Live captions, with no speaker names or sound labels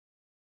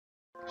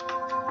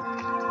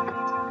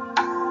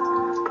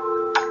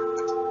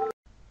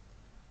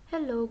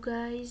Hello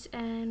guys,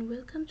 and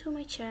welcome to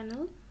my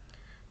channel.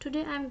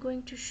 Today I'm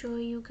going to show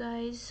you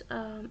guys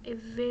a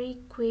very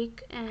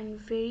quick and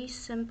very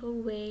simple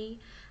way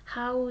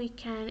how we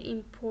can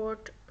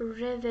import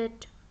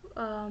Revit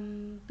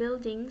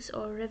buildings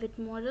or Revit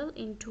model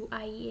into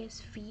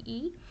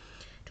IESVE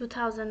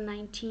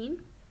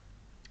 2019.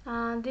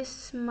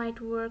 This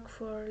might work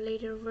for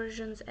later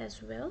versions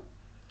as well.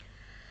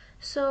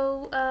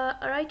 So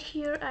right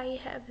here I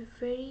have a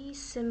very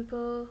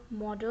simple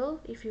model.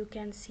 If you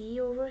can see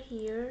over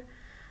here,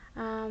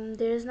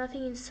 there is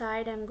nothing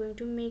inside. I'm going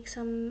to make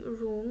some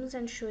rooms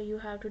and show you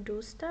how to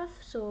do stuff.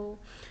 So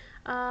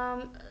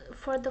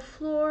for the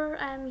floor,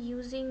 I'm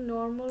using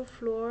normal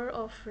floor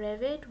of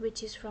Revit,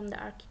 which is from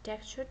the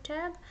architecture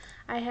tab.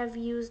 I have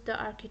used the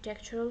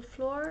architectural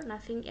floor,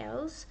 nothing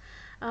else.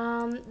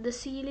 The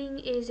ceiling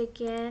is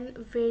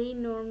again very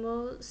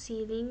normal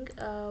ceiling,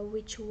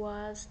 which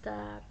was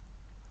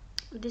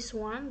this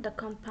one, the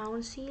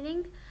compound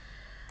ceiling.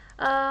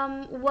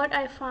 What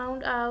I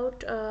found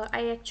out,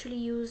 I actually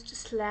used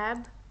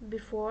slab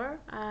before.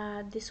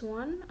 This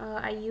one,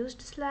 I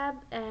used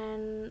slab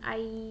and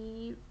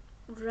I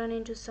run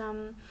into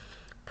some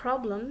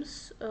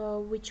problems,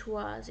 which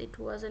was it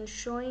wasn't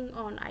showing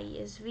on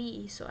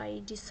IESVE, so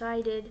I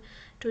decided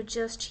to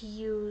just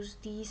use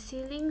these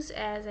ceilings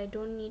as I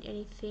don't need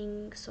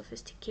anything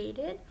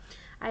sophisticated.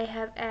 I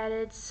have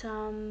added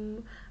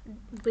some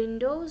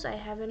windows. I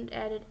haven't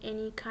added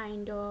any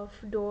kind of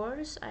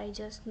doors. I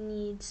just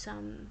need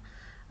some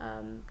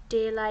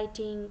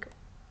daylighting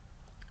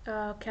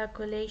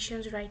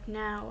calculations right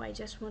now. I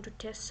just want to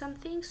test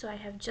something, so I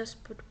have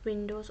just put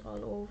windows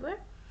all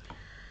over.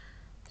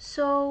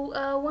 So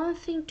one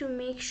thing to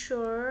make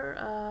sure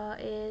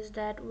is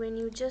that when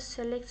you just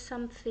select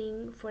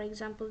something, for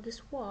example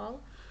this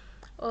wall,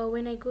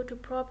 when I go to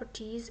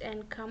properties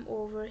and come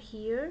over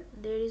here,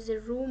 there is a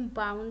room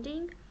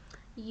bounding.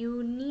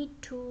 You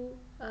need to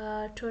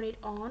turn it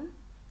on.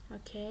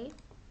 Okay,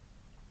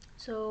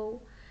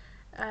 so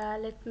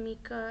let me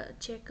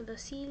check the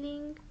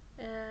ceiling.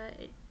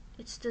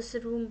 It's this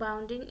room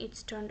bounding,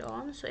 it's turned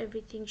on, so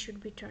everything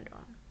should be turned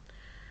on.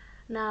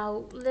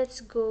 Now let's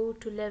go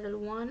to level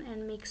 1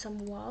 and make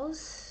some walls.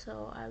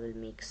 So I will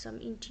make some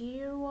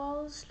interior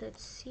walls.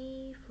 Let's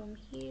see from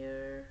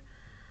here.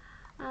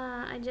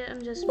 I'm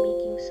just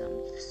making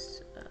some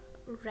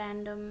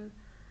random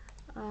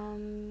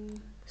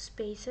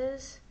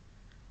spaces.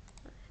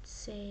 Let's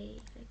say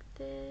like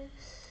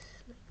this,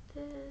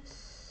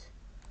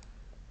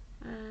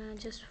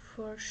 just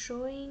for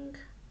showing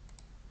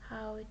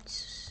how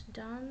it's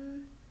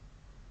done.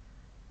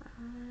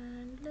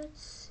 And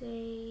let's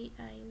say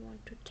I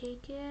want to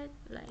take it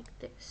like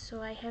this.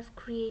 So I have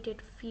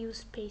created few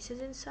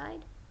spaces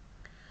inside.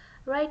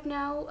 Right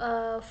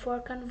now, for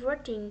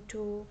converting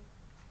to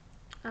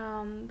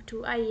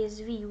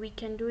IESV, we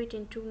can do it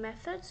in two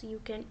methods. You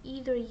can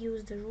either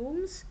use the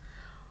rooms,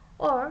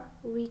 or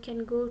we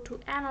can go to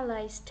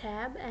Analyze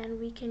tab and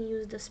we can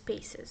use the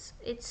spaces.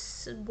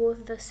 It's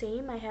both the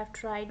same. I have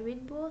tried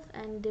with both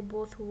and they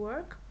both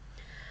work.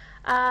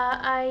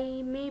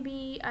 I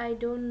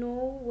don't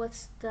know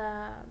what's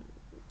the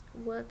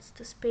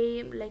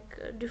space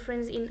like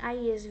difference in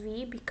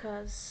IESV,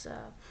 because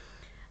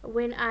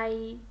when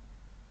I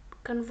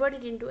convert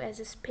it into as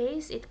a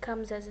space, it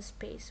comes as a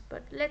space.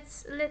 But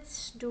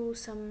let's do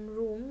some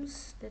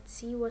rooms. Let's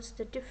see what's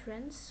the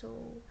difference.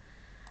 So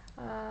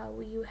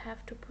you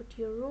have to put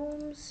your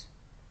rooms.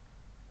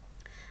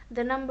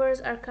 The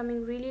numbers are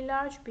coming really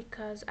large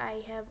because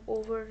I have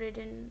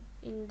overridden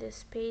in this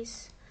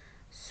space.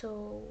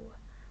 So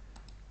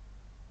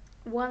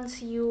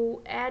once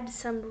you add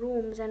some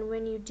rooms and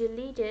when you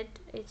delete it,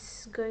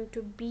 it's going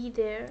to be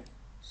there.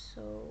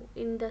 So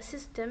in the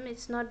system,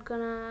 it's not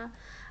gonna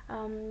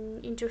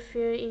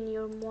interfere in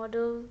your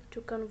model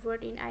to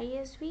convert in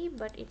IESV,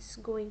 but it's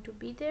going to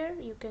be there.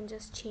 You can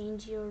just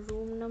change your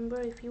room number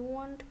if you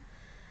want.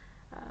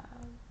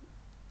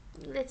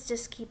 Let's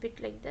just keep it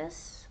like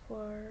this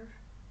for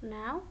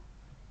now.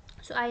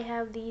 So I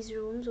have these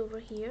rooms over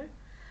here.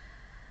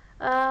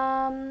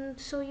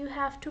 So you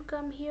have to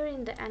come here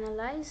in the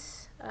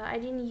Analyze. I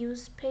didn't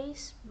use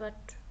space,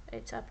 but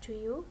it's up to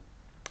you.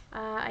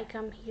 I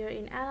come here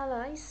in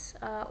Analyze.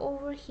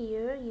 Over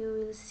here you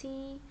will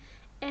see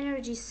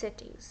energy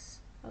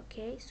settings.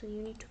 Okay, so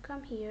you need to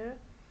come here.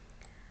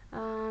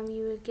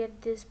 You will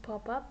get this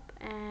pop-up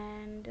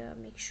and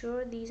make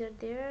sure these are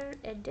there.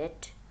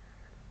 Edit.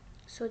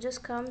 So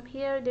just come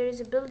here. There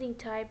is a building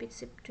type.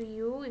 It's up to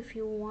you if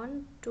you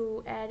want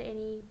to add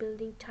any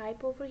building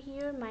type over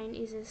here. Mine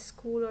is a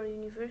school or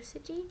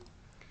university.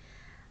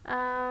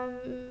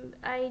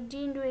 I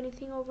didn't do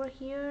anything over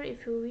here.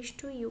 If you wish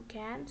to, you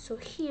can. So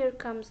here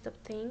comes the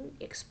thing,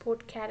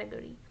 export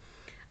category,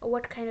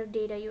 what kind of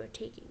data you are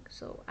taking.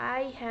 So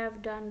I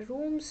have done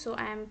rooms, so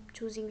I am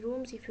choosing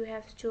rooms. If you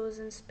have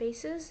chosen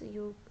spaces,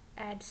 you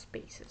add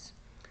spaces.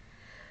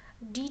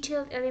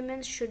 Detailed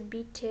elements should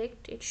be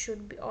ticked. It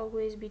should be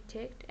always be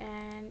ticked.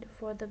 And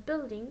for the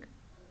building,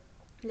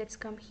 let's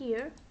come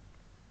here.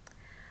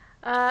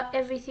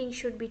 Everything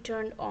should be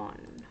turned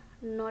on.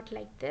 not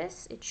like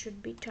this. It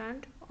should be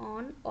turned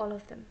on all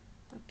of them.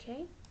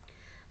 Okay,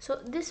 so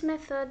this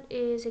method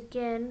is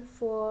again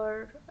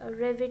for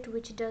Revit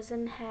which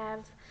doesn't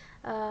have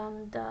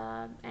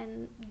the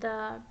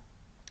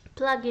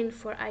plugin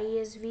for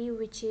IESV,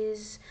 which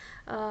is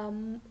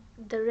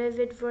the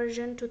Revit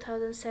version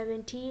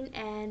 2017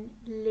 and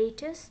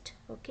latest,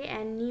 okay,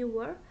 and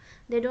newer.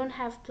 They don't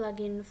have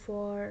plugin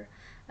for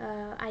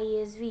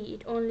IESV.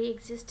 It only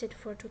existed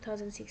for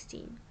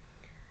 2016.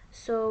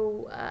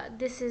 So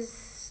this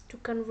is to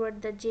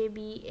convert the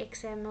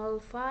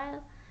JB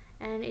file,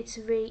 and it's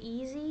very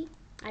easy.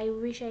 I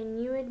wish I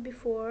knew it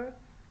before.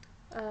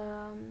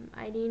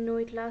 I didn't know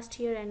it last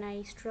year and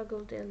I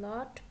struggled a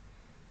lot.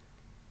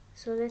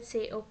 So let's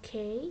say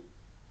okay,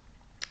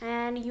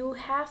 and you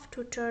have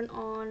to turn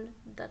on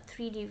the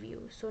 3D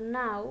view. So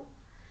now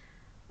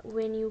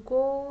when you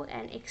go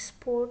and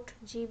export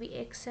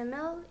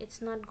JBXML,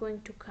 it's not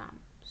going to come.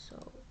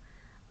 So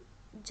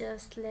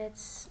just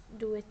let's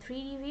do a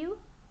 3D view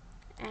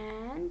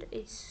and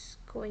it's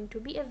going to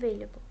be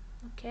available.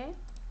 Okay,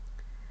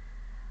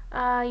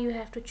 you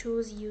have to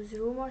choose use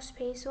room or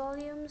space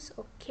volumes.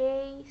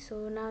 Okay,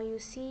 so now you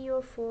see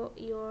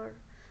your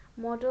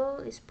model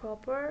is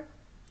proper.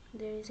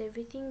 There is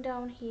everything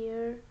down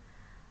here.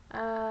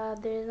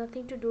 There is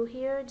nothing to do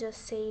here,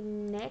 just say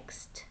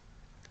next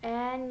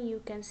and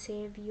you can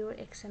save your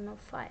XML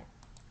file.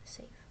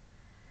 Save,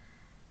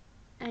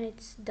 and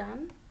it's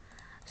done.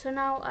 So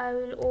now I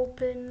will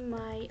open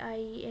my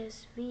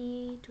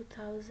IESV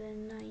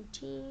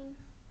 2019.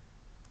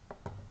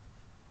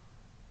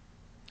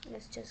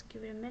 Let's just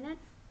give it a minute.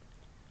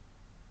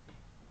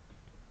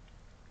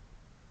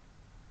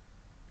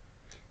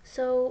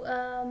 So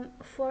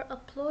for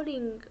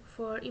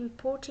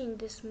importing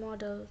this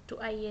model to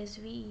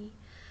IESVE,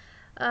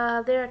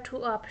 there are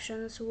two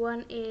options.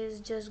 One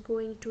is just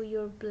going to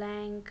your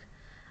blank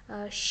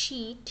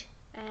sheet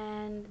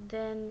and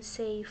then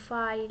say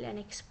file and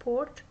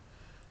export.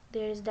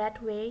 There is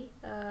that way,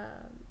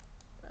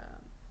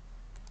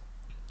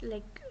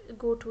 like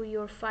go to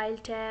your file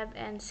tab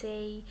and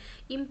say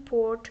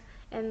import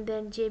and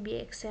then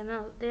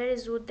JBXML. There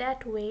is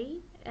that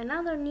way.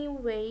 Another new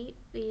way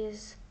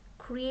is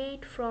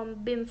create from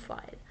Bim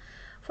file.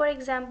 For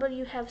example,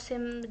 you have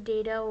some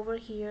data over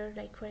here,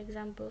 like for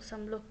example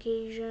some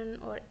location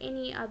or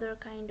any other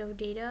kind of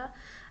data,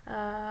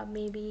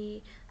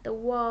 maybe the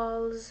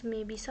walls,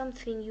 maybe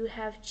something you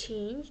have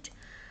changed.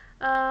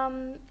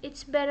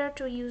 It's better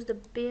to use the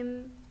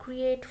Bim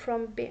create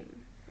from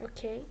Bim.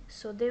 Okay,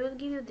 so they will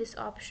give you this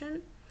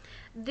option.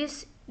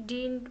 This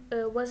didn't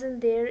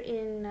wasn't there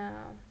in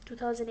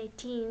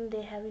 2018.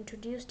 They have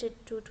introduced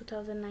it to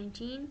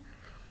 2019.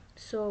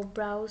 So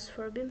browse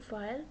for Bim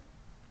file.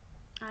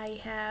 I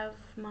have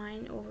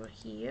mine over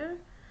here.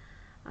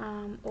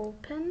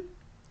 Open.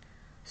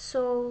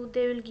 So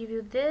they will give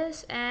you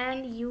this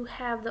and you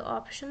have the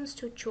options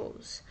to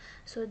choose.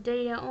 So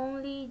data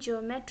only,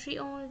 geometry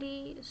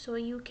only, so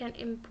you can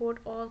import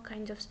all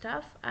kinds of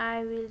stuff.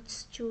 I will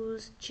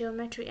choose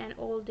geometry and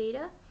all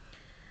data,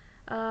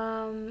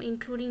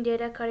 including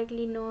data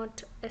correctly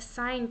not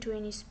assigned to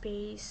any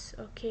space.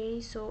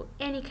 Okay, so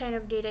any kind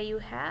of data you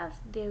have,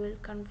 they will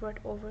convert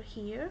over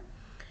here.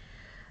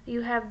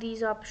 You have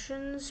these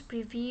options: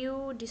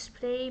 preview,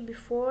 display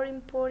before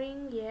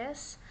importing,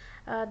 yes.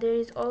 There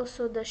is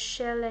also the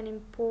shell and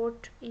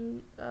import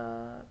in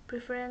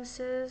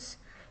preferences.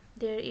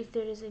 There, if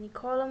there is any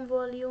column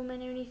volume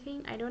and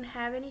anything, I don't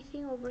have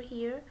anything over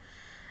here.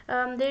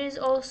 There is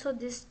also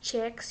this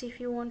checks if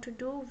you want to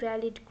do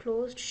valid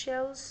closed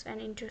shells and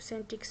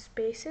intercentric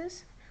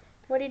spaces.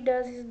 What it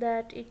does is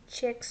that it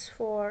checks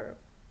for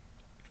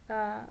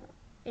uh,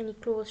 any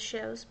closed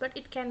shells, but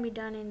it can be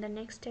done in the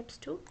next steps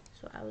too.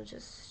 So I will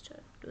just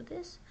do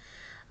this.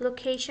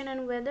 Location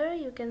and weather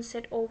you can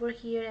set over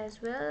here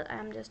as well.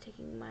 I'm just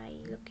taking my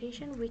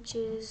location, which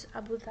is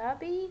Abu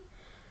Dhabi,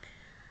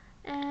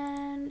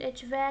 and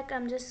HVAC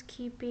I'm just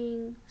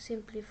keeping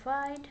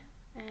simplified,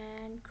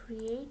 and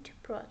create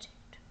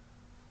project.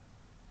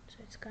 So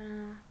it's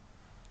gonna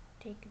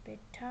take a bit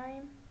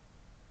time.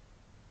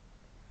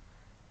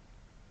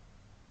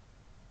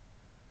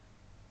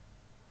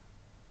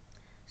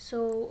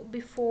 So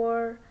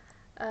before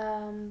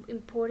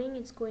importing,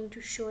 it's going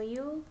to show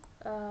you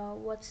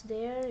what's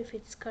there, if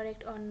it's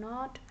correct or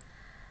not.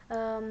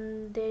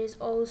 There is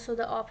also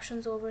the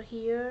options over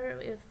here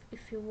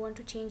if you want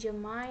to change your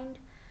mind.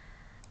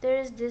 There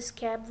is this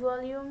cap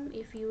volume.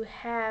 If you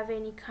have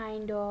any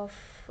kind of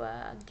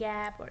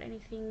gap or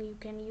anything, you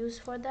can use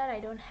for that. I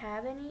don't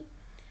have any.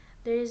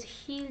 There is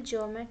heel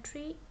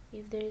geometry.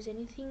 If there is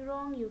anything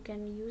wrong, you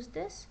can use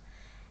this.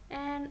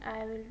 And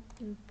I will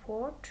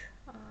import.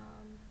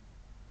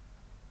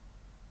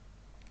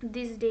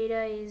 This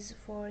data is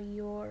for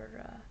your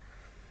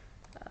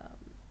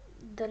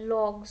the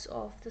logs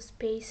of the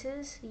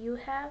spaces you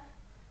have.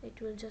 It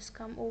will just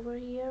come over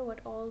here what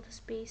all the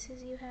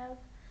spaces you have,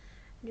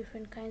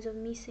 different kinds of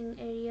missing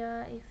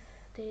area, if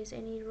there is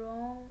any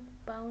wrong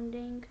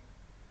bounding.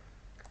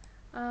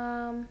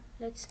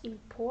 Let's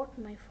import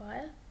my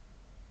file.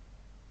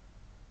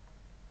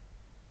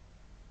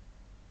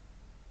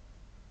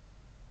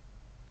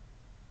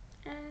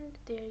 and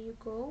there you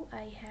go,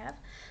 I have.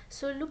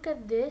 So look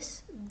at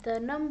this, the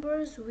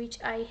numbers which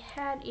I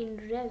had in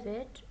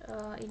Revit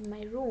in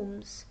my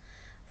rooms,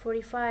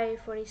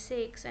 45,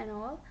 46 and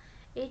all,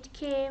 it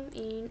came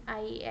in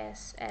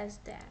IES as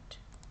that.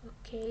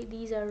 Okay,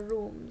 these are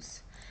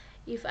rooms.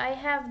 If I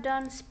have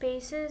done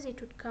spaces, it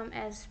would come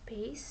as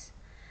space.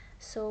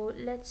 So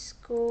let's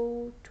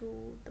go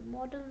to the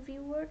model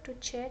viewer to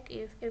check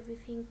if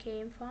everything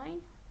came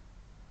fine.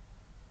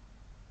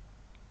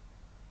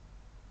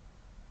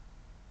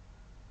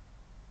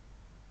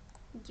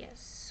 Yes,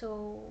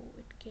 so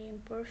it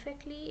came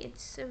perfectly.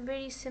 It's a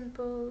very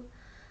simple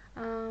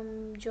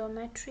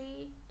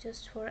geometry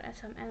just for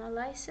some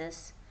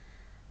analysis.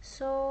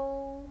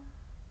 So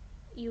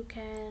you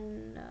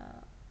can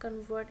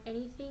convert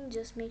anything,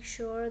 just make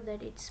sure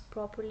that it's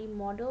properly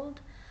modeled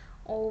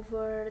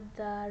over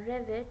the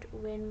Revit.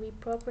 When we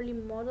properly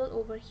model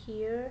over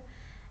here,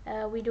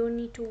 we don't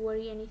need to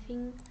worry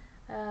anything.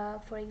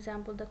 For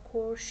example, the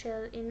core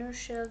shell, inner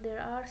shell, there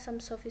are some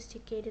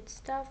sophisticated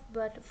stuff,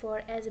 but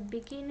for as a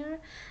beginner,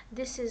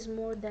 this is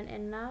more than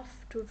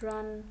enough to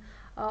run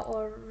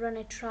or run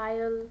a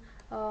trial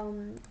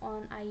on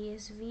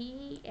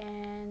IESVE,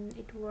 and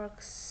it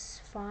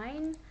works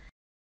fine.